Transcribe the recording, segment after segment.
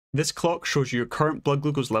This clock shows you your current blood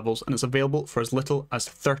glucose levels and it's available for as little as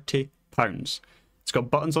 £30. It's got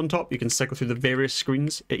buttons on top, you can cycle through the various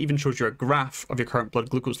screens. It even shows you a graph of your current blood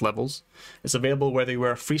glucose levels. It's available whether you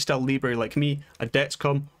wear a Freestyle Libre like me, a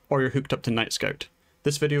Dexcom, or you're hooked up to Nightscout.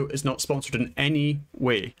 This video is not sponsored in any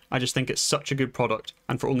way, I just think it's such a good product,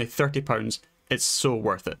 and for only £30, it's so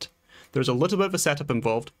worth it. There's a little bit of a setup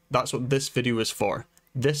involved, that's what this video is for.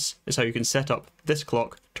 This is how you can set up this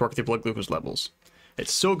clock to work with your blood glucose levels.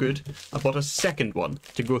 It's so good, I bought a second one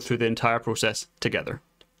to go through the entire process together.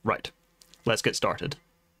 Right, let's get started.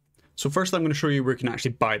 So first I'm going to show you where you can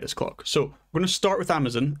actually buy this clock. So we're going to start with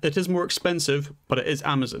Amazon. It is more expensive, but it is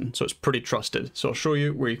Amazon, so it's pretty trusted. So I'll show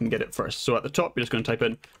you where you can get it first. So at the top, you're just going to type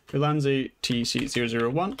in Ulanzi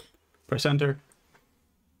TC001, press enter,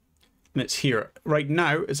 and it's here. Right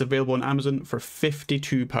now, it's available on Amazon for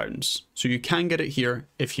 £52. So you can get it here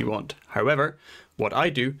if you want. However, what I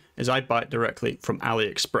do is I buy it directly from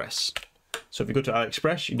AliExpress. So if you go to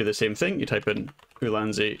AliExpress, you do the same thing. You type in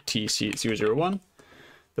Ulanzi TC001.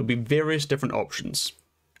 There'll be various different options.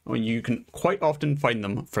 And you can quite often find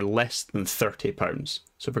them for less than £30.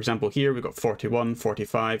 So for example, here we've got 41,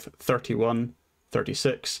 45, 31,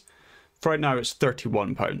 36. For right now, it's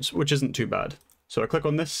 £31, which isn't too bad. So I click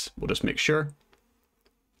on this, we'll just make sure.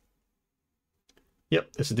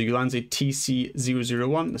 Yep, this is the Ulanzi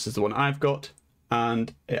TC001. This is the one I've got,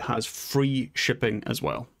 and it has free shipping as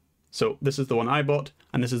well. So this is the one I bought,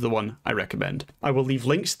 and this is the one I recommend. I will leave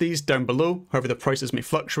links to these down below, however the prices may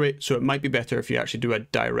fluctuate, so it might be better if you actually do a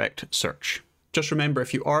direct search. Just remember,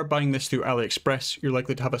 if you are buying this through AliExpress, you're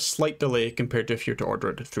likely to have a slight delay compared to if you were to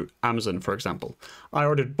order it through Amazon, for example. I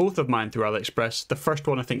ordered both of mine through AliExpress. The first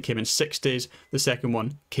one I think came in 6 days, the second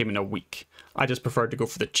one came in a week. I just preferred to go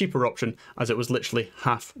for the cheaper option as it was literally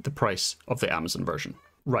half the price of the Amazon version.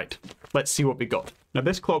 Right, let's see what we got. Now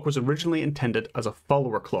this clock was originally intended as a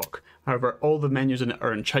follower clock. However, all the menus in it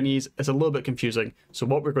are in Chinese. It's a little bit confusing. So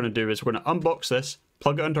what we're going to do is we're going to unbox this,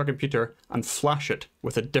 plug it into our computer, and flash it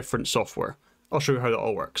with a different software. I'll show you how that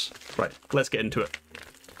all works. Right, let's get into it.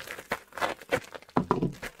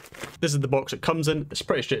 This is the box it comes in. It's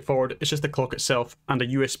pretty straightforward. It's just the clock itself and a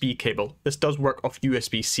USB cable. This does work off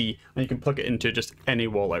USB-C, and you can plug it into just any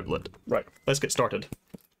wall outlet. Right, let's get started.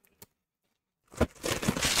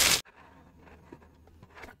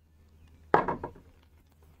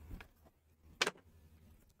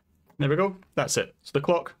 There we go, that's it. So the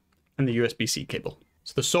clock and the USB-C cable.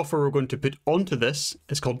 So the software we're going to put onto this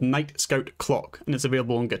is called Nightscout-clock, and it's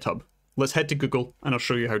available on Github. Let's head to Google and I'll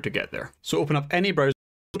show you how to get there. So open up any browser,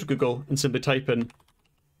 go to Google and simply type in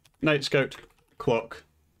Nightscout-clock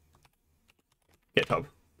Github.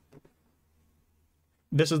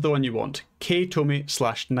 This is the one you want,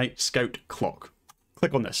 ktomi/Nightscout-clock.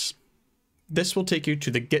 Click on this. This will take you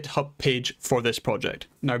to the GitHub page for this project.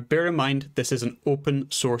 Now bear in mind, this is an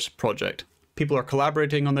open source project. People are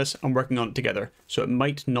collaborating on this and working on it together, so it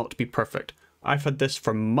might not be perfect. I've had this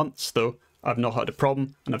for months though, I've not had a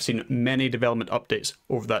problem, and I've seen many development updates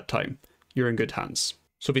over that time. You're in good hands.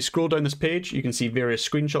 So if you scroll down this page, you can see various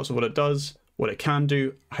screenshots of what it does, what it can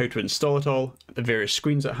do, how to install it all, the various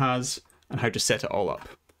screens it has, and how to set it all up.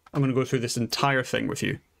 I'm going to go through this entire thing with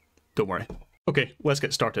you. Don't worry. Okay, let's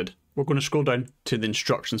get started. We're going to scroll down to the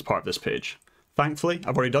instructions part of this page. Thankfully,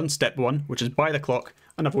 I've already done step 1, which is buy the clock,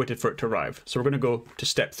 and I've waited for it to arrive. So we're going to go to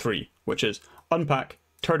step 3, which is unpack,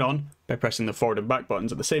 turn on by pressing the forward and back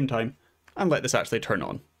buttons at the same time, and let this actually turn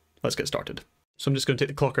on. Let's get started. So I'm just going to take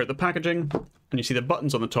the clock out of the packaging, and you see the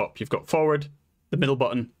buttons on the top. You've got forward, the middle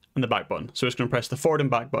button, and the back button. So we're just going to press the forward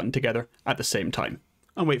and back button together at the same time,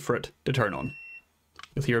 and wait for it to turn on.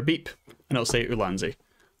 You'll hear a beep, and it'll say Ulanzi.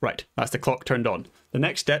 Right, that's the clock turned on. The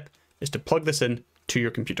next step is to plug this in to your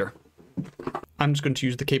computer. I'm just going to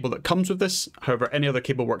use the cable that comes with this. However, any other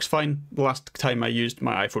cable works fine. The last time I used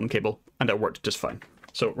my iPhone cable and it worked just fine.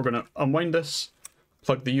 So we're going to unwind this,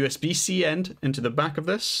 plug the USB-C end into the back of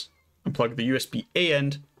this, and plug the USB-A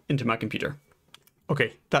end into my computer.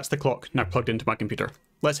 Okay, that's the clock now plugged into my computer.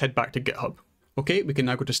 Let's head back to GitHub. Okay, we can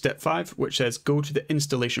now go to step 5, which says go to the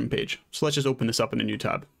installation page. So let's just open this up in a new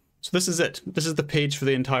tab. So this is it. This is the page for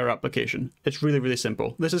the entire application. It's really, really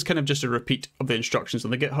simple. This is kind of just a repeat of the instructions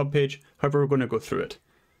on the GitHub page. However, we're going to go through it.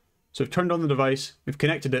 So we've turned on the device, we've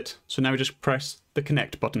connected it. So now we just press the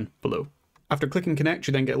connect button below. After clicking connect,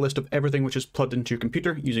 you then get a list of everything which is plugged into your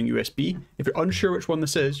computer using USB. If you're unsure which one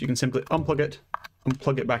this is, you can simply unplug it and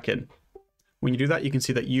plug it back in. When you do that, you can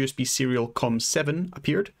see that USB serial COM7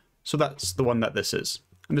 appeared. So that's the one that this is.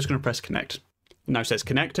 I'm just going to press connect. It now says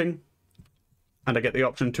connecting. And I get the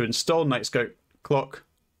option to install Nightscout-clock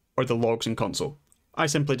or the logs and console. I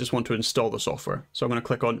simply just want to install the software, so I'm going to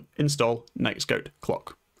click on install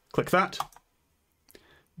Nightscout-clock. Click that.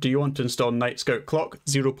 Do you want to install Nightscout-clock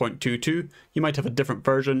 0.22? You might have a different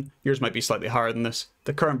version. Yours might be slightly higher than this.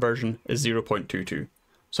 The current version is 0.22.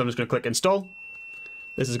 So I'm just going to click install.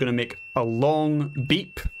 This is going to make a long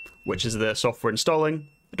beep, which is the software installing.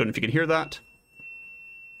 I don't know if you can hear that.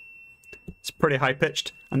 It's pretty high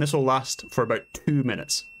pitched, and this will last for about 2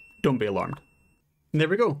 minutes. Don't be alarmed. And there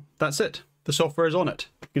we go. That's it. The software is on it.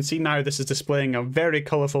 You can see now this is displaying a very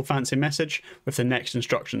colourful fancy message with the next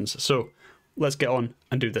instructions. So let's get on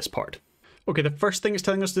and do this part. Okay, the first thing it's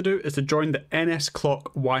telling us to do is to join the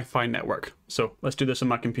Nightscout-clock Wi-Fi network. So let's do this on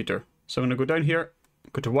my computer. So I'm going to go down here,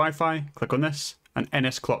 go to Wi-Fi, click on this, and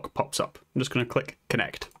Nightscout-clock pops up. I'm just going to click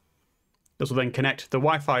connect. This will then connect the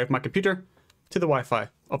Wi-Fi of my computer to the Wi-Fi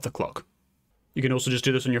of the clock. You can also just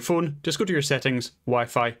do this on your phone. Just go to your settings,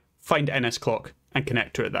 Wi-Fi, find Nightscout-clock, and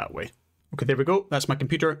connect to it that way. Okay, there we go. That's my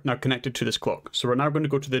computer now connected to this clock. So we're now going to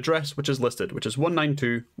go to the address which is listed, which is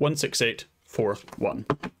 192.168.4.1.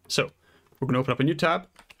 So we're going to open up a new tab,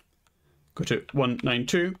 go to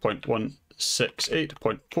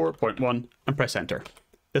 192.168.4.1 and press enter.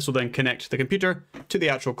 This will then connect the computer to the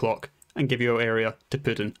actual clock and give you an area to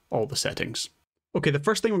put in all the settings. Okay, the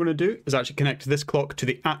first thing we're going to do is actually connect this clock to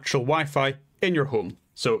the actual Wi-Fi in your home.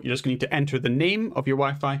 So you're just going to need to enter the name of your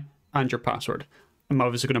Wi-Fi and your password. I'm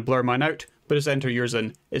obviously going to blur mine out, but just enter yours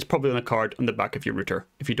in. It's probably on a card on the back of your router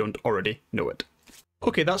if you don't already know it.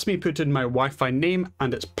 Okay, that's me put in my Wi-Fi name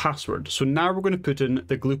and its password. So now we're going to put in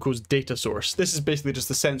the glucose data source. This is basically just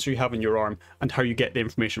the sensor you have in your arm and how you get the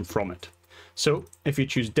information from it. So if you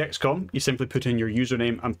choose Dexcom, you simply put in your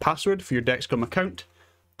username and password for your Dexcom account.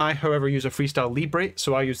 I, however, use a Freestyle Libre,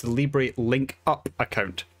 so I use the Libre Link Up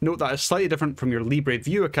account. Note that is slightly different from your Libre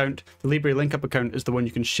View account. The Libre Link Up account is the one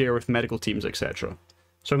you can share with medical teams, etc.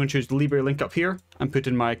 So I'm going to choose the Libre Link Up here and put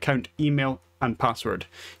in my account email and password.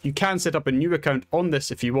 You can set up a new account on this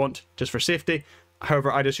if you want, just for safety.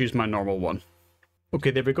 However, I just use my normal one. Okay,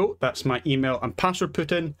 there we go. That's my email and password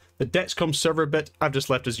put in. The Dexcom server bit I've just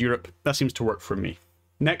left as Europe. That seems to work for me.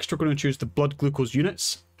 Next, we're going to choose the blood glucose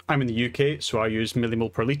units. I'm in the UK, so I use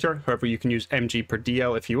millimole per litre. However, you can use mg per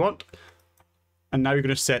dl if you want. And now you're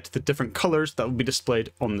going to set the different colours that will be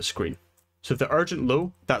displayed on the screen. So if the urgent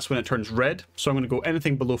low, that's when it turns red. So I'm going to go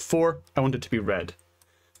anything below 4, I want it to be red.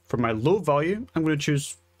 For my low value, I'm going to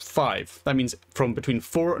choose 5. That means from between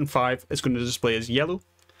 4 and 5, it's going to display as yellow.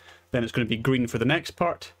 Then it's going to be green for the next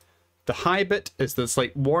part. The high bit is the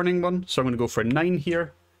slight warning one, so I'm going to go for 9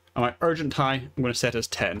 here. And my urgent high, I'm going to set as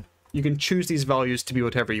 10. You can choose these values to be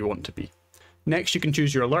whatever you want to be. Next, you can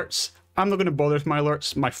choose your alerts. I'm not going to bother with my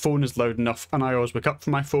alerts. My phone is loud enough and I always wake up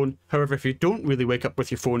from my phone. However, if you don't really wake up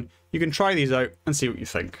with your phone, you can try these out and see what you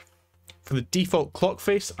think. For the default clock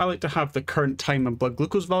face, I like to have the current time and blood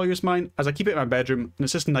glucose value as mine, as I keep it in my bedroom and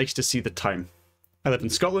it's just nice to see the time. I live in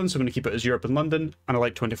Scotland, so I'm going to keep it as Europe and London, and I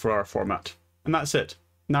like 24-hour format. And that's it.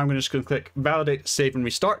 Now I'm just going to click validate, save and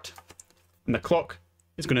restart, and the clock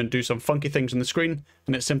is going to do some funky things on the screen,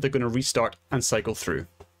 and it's simply going to restart and cycle through.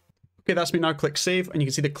 Okay, that's me now. Click save, and you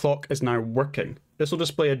can see the clock is now working. This will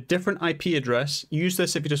display a different IP address. Use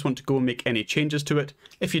this if you just want to go and make any changes to it.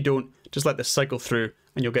 If you don't, just let this cycle through,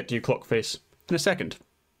 and you'll get to your clock face in a second.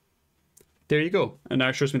 There you go. And now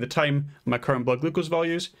it shows me the time and my current blood glucose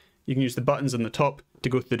values. You can use the buttons in the top to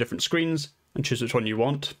go through the different screens and choose which one you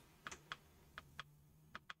want.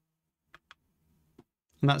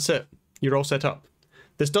 And that's it. You're all set up.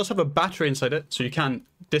 This does have a battery inside it, so you can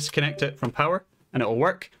disconnect it from power and it will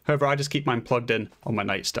work. However, I just keep mine plugged in on my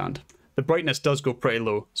nightstand. The brightness does go pretty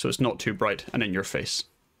low, so it's not too bright and in your face.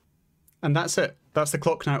 And that's it. That's the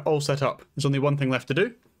clock now all set up. There's only one thing left to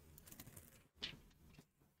do.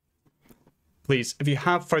 Please, if you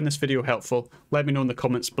have found this video helpful, let me know in the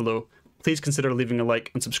comments below. Please consider leaving a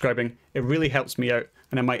like and subscribing. It really helps me out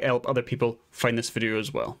and it might help other people find this video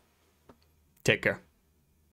as well. Take care.